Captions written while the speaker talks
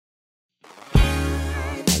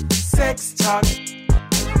Sex Talk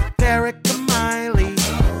with Erica Miley.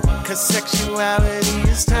 'Cause sexuality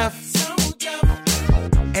is tough.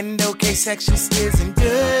 And okay, sex just isn't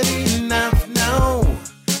good enough, no.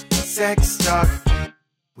 Sex Talk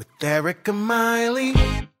with Erica Miley.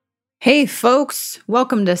 Hey folks,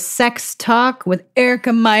 welcome to Sex Talk with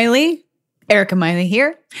Erica Miley. Erica Miley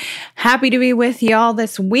here. Happy to be with y'all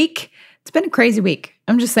this week. It's been a crazy week.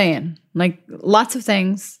 I'm just saying, like lots of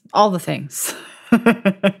things, all the things.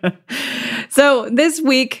 So this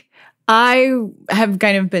week, I have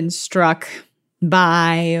kind of been struck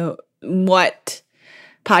by what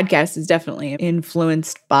podcast is definitely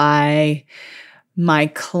influenced by my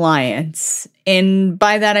clients. And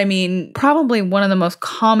by that, I mean probably one of the most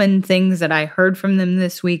common things that I heard from them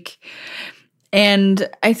this week. And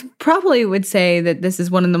I probably would say that this is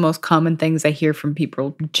one of the most common things I hear from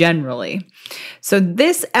people generally. So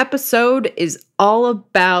this episode is all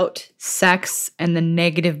about sex and the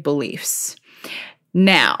negative beliefs.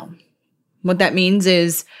 Now, what that means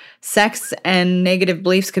is sex and negative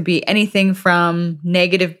beliefs could be anything from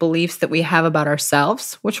negative beliefs that we have about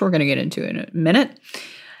ourselves, which we're going to get into in a minute,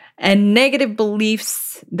 and negative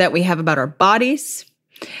beliefs that we have about our bodies,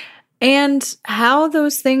 and how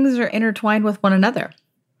those things are intertwined with one another.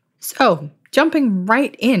 So, jumping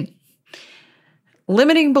right in.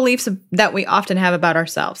 Limiting beliefs that we often have about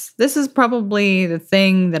ourselves. This is probably the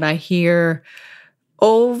thing that I hear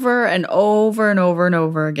over and over and over and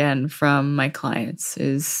over again from my clients,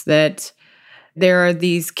 is that there are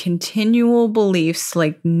these continual beliefs,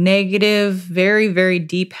 like negative, very, very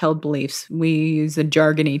deep held beliefs. We use a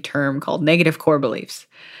jargony term called negative core beliefs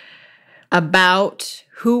about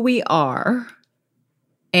who we are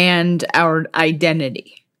and our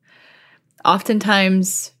identity.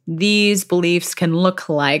 Oftentimes, these beliefs can look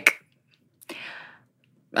like,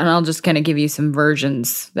 and I'll just kind of give you some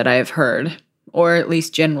versions that I have heard, or at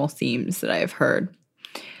least general themes that I have heard.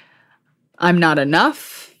 I'm not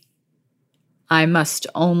enough. I must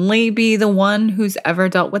only be the one who's ever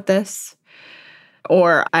dealt with this.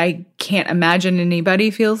 Or I can't imagine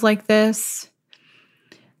anybody feels like this.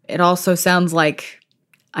 It also sounds like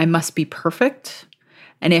I must be perfect.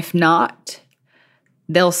 And if not,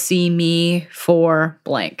 they'll see me for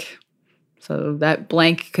blank. So that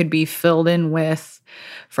blank could be filled in with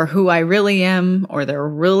for who I really am, or they'll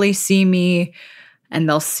really see me and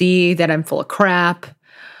they'll see that I'm full of crap.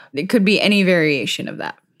 It could be any variation of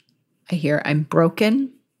that. I hear I'm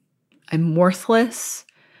broken, I'm worthless,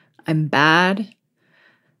 I'm bad.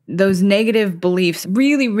 Those negative beliefs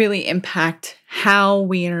really, really impact how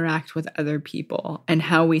we interact with other people and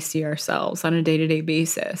how we see ourselves on a day-to-day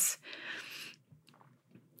basis.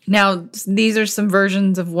 Now, these are some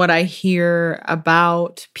versions of what I hear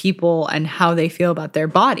about people and how they feel about their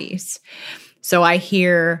bodies. So I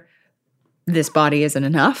hear, this body isn't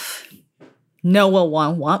enough. No one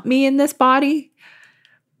will want me in this body.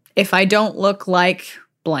 If I don't look like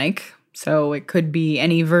blank, so it could be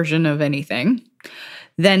any version of anything,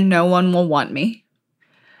 then no one will want me.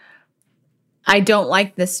 I don't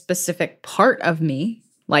like this specific part of me,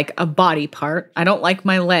 like a body part. I don't like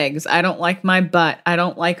my legs. I don't like my butt. I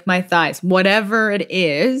don't like my thighs. Whatever it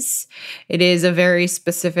is a very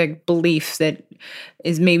specific belief that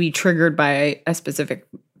is maybe triggered by a specific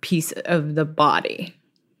piece of the body.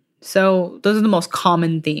 So those are the most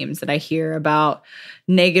common themes that I hear about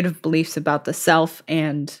negative beliefs about the self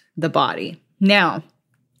and the body. Now,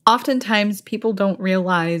 oftentimes people don't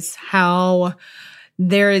realize how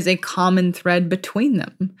there is a common thread between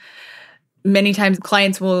them. Many times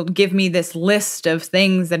clients will give me this list of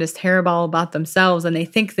things that is terrible about themselves, and they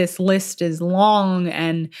think this list is long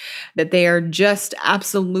and that they are just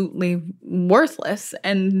absolutely worthless.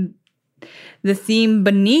 And the theme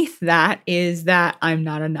beneath that is that I'm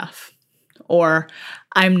not enough, or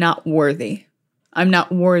I'm not worthy. I'm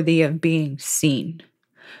not worthy of being seen.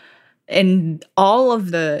 And all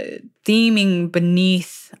of the theming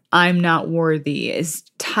beneath I'm not worthy is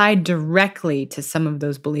tied directly to some of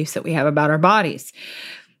those beliefs that we have about our bodies.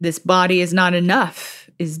 This body is not enough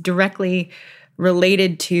is directly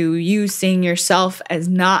related to you seeing yourself as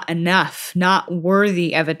not enough, not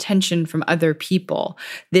worthy of attention from other people.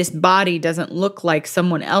 This body doesn't look like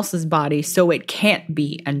someone else's body, so it can't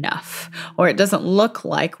be enough. Or it doesn't look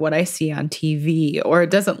like what I see on TV, or it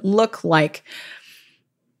doesn't look like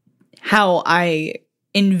how I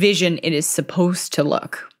envision it is supposed to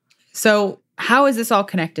look. So how is this all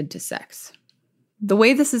connected to sex? The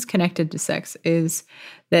way this is connected to sex is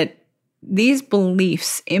that these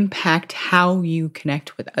beliefs impact how you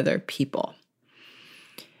connect with other people.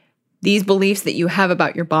 These beliefs that you have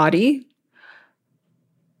about your body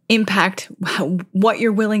impact what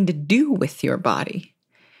you're willing to do with your body.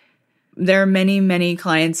 There are many, many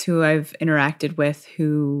clients who I've interacted with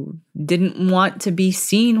who didn't want to be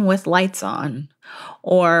seen with lights on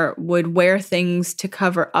or would wear things to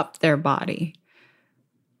cover up their body.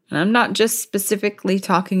 And I'm not just specifically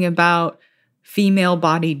talking about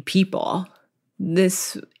female-bodied people.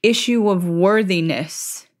 This issue of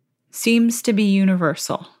worthiness seems to be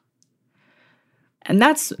universal. And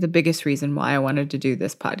that's the biggest reason why I wanted to do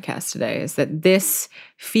this podcast today, is that this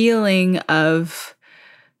feeling of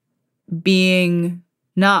being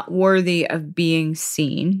not worthy of being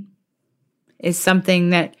seen is something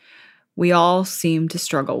that we all seem to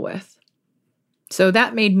struggle with. So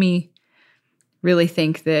that made me really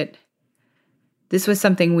think that this was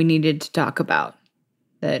something we needed to talk about,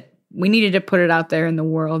 that we needed to put it out there in the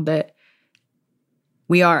world that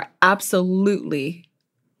we are absolutely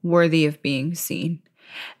worthy of being seen.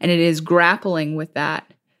 And it is grappling with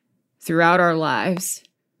that throughout our lives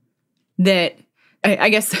that I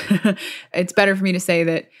guess it's better for me to say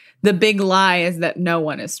that the big lie is that no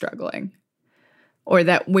one is struggling or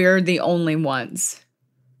that we're the only ones.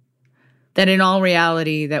 That in all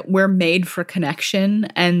reality, that we're made for connection,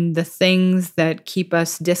 and the things that keep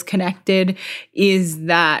us disconnected is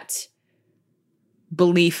that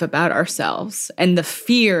belief about ourselves and the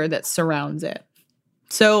fear that surrounds it.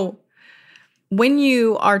 So when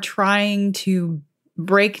you are trying to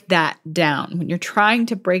break that down, when you're trying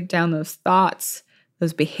to break down those thoughts,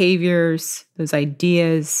 those behaviors, those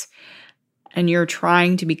ideas, and you're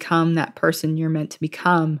trying to become that person you're meant to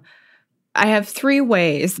become, I have 3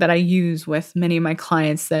 ways that I use with many of my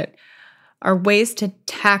clients that are ways to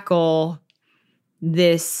tackle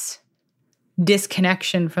this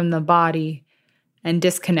disconnection from the body and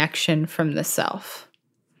disconnection from the self.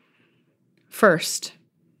 First,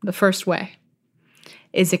 the first way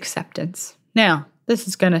is acceptance. Now, this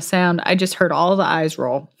is going to sound, I just heard all the eyes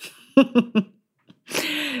roll.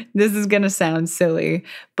 This is going to sound silly,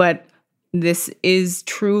 but this is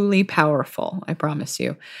truly powerful, I promise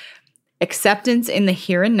you. Acceptance in the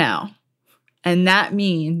here and now. And that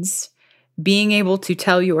means being able to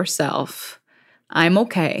tell yourself, I'm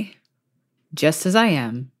okay, just as I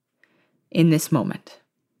am, in this moment.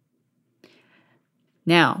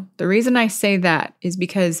 Now, the reason I say that is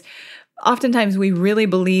because oftentimes we really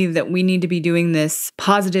believe that we need to be doing this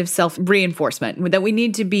positive self-reinforcement, that we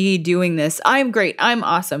need to be doing this, I'm great, I'm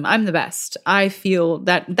awesome, I'm the best. I feel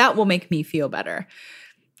that will make me feel better.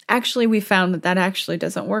 Actually, we found that actually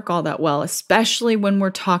doesn't work all that well, especially when we're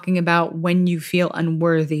talking about when you feel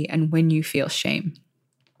unworthy and when you feel shame.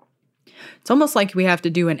 It's almost like we have to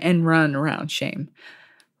do an end run around shame.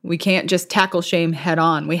 We can't just tackle shame head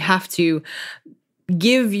on. We have to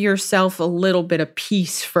give yourself a little bit of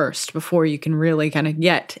peace first before you can really kind of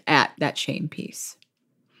get at that shame piece.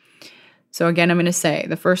 So again, I'm going to say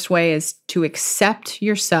the first way is to accept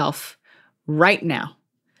yourself right now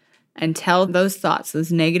and tell those thoughts,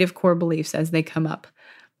 those negative core beliefs as they come up,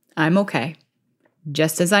 I'm okay,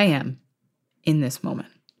 just as I am in this moment.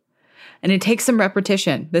 And it takes some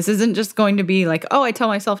repetition. This isn't just going to be like, oh, I tell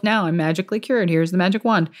myself now I'm magically cured. Here's the magic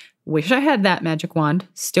wand. Wish I had that magic wand.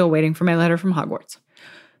 Still waiting for my letter from Hogwarts.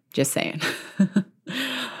 Just saying.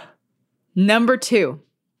 Number 2,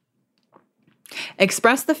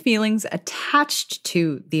 express the feelings attached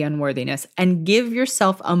to the unworthiness and give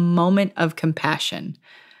yourself a moment of compassion.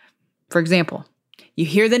 For example, you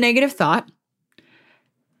hear the negative thought,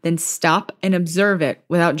 then stop and observe it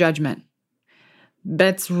without judgment.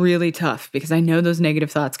 That's really tough because I know those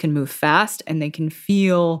negative thoughts can move fast and they can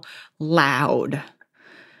feel loud.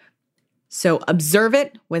 So observe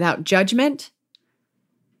it without judgment.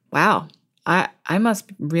 Wow, I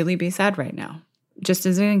must really be sad right now. Just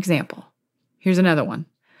as an example. Here's another one.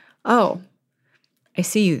 Oh, I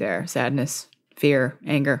see you there, sadness, fear,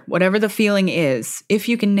 anger, whatever the feeling is, if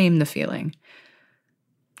you can name the feeling.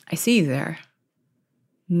 I see you there.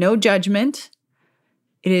 No judgment.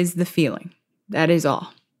 It is the feeling. That is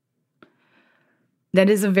all. That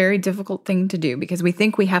is a very difficult thing to do because we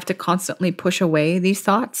think we have to constantly push away these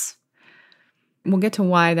thoughts. We'll get to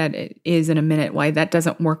why that is in a minute, why that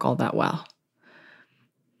doesn't work all that well.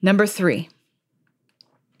 Number 3,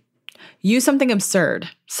 use something absurd.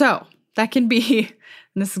 So that can be,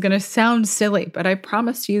 and this is going to sound silly, but I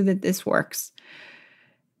promise you that this works.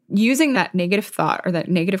 Using that negative thought or that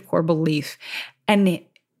negative core belief and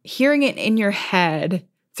hearing it in your head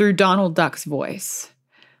through Donald Duck's voice,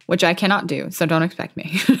 which I cannot do, so don't expect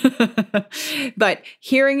me. But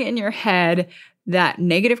hearing in your head that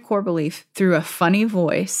negative core belief through a funny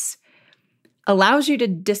voice allows you to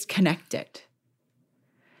disconnect it,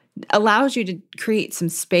 allows you to create some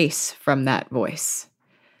space from that voice.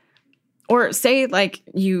 Or say like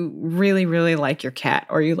you really, really like your cat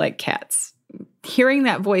or you like cats. Hearing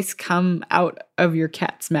that voice come out of your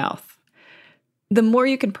cat's mouth. The more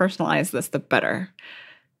you can personalize this, the better.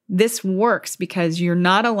 This works because you're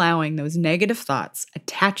not allowing those negative thoughts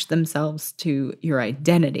attach themselves to your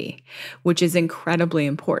identity, which is incredibly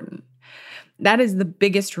important. That is the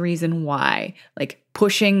biggest reason why, like,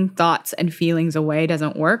 pushing thoughts and feelings away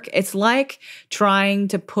doesn't work. It's like trying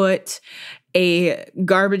to put a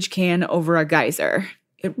garbage can over a geyser.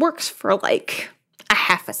 It works for like a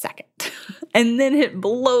half a second, and then it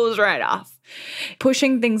blows right off.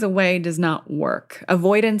 Pushing things away does not work.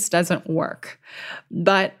 Avoidance doesn't work.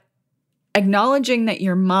 But acknowledging that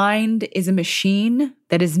your mind is a machine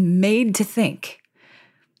that is made to think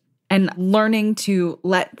and learning to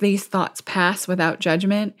let these thoughts pass without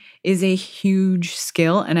judgment is a huge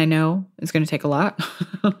skill. And I know it's going to take a lot.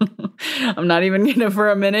 I'm not even going to, for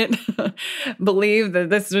a minute, believe that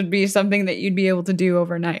this would be something that you'd be able to do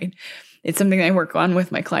overnight. It's something I work on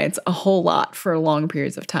with my clients a whole lot for long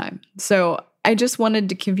periods of time. So I just wanted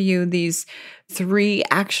to give you these 3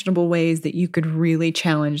 actionable ways that you could really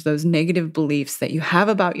challenge those negative beliefs that you have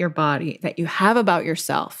about your body, that you have about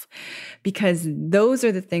yourself, because those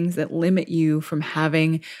are the things that limit you from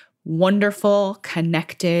having wonderful,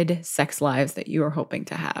 connected sex lives that you are hoping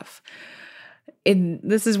to have.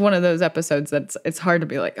 This is one of those episodes it's hard to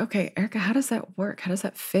be like, okay, Erica, how does that work? How does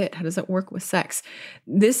that fit? How does that work with sex?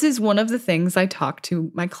 This is one of the things I talk to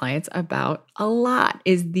my clients about a lot,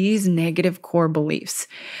 is these negative core beliefs,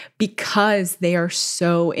 because they are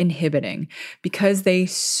so inhibiting, because they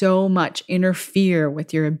so much interfere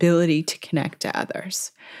with your ability to connect to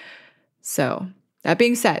others. So that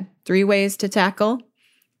being said, 3 ways to tackle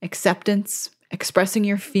acceptance, expressing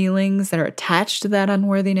your feelings that are attached to that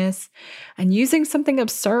unworthiness, and using something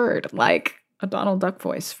absurd like a Donald Duck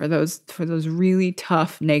voice for those really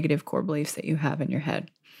tough negative core beliefs that you have in your head.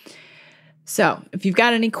 So if you've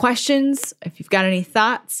got any questions, if you've got any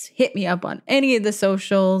thoughts, hit me up on any of the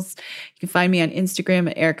socials. You can find me on Instagram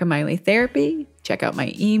at Erica Miley Therapy. Check out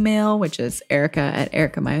my email, which is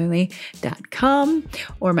erica@ericamiley.com,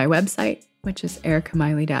 or my website, which is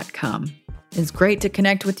ericamiley.com. It's great to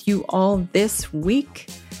connect with you all this week.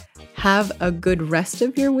 Have a good rest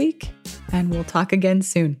of your week, and we'll talk again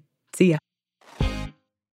soon. See ya.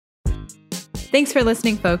 Thanks for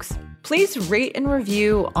listening, folks. Please rate and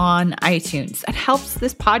review on iTunes. It helps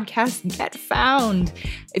this podcast get found.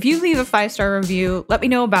 If you leave a 5-star review, let me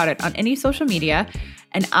know about it on any social media,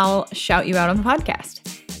 and I'll shout you out on the podcast.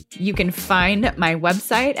 You can find my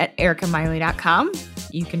website at ericamiley.com.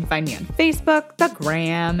 You can find me on Facebook, the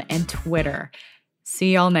Gram, and Twitter.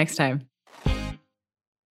 See y'all next time.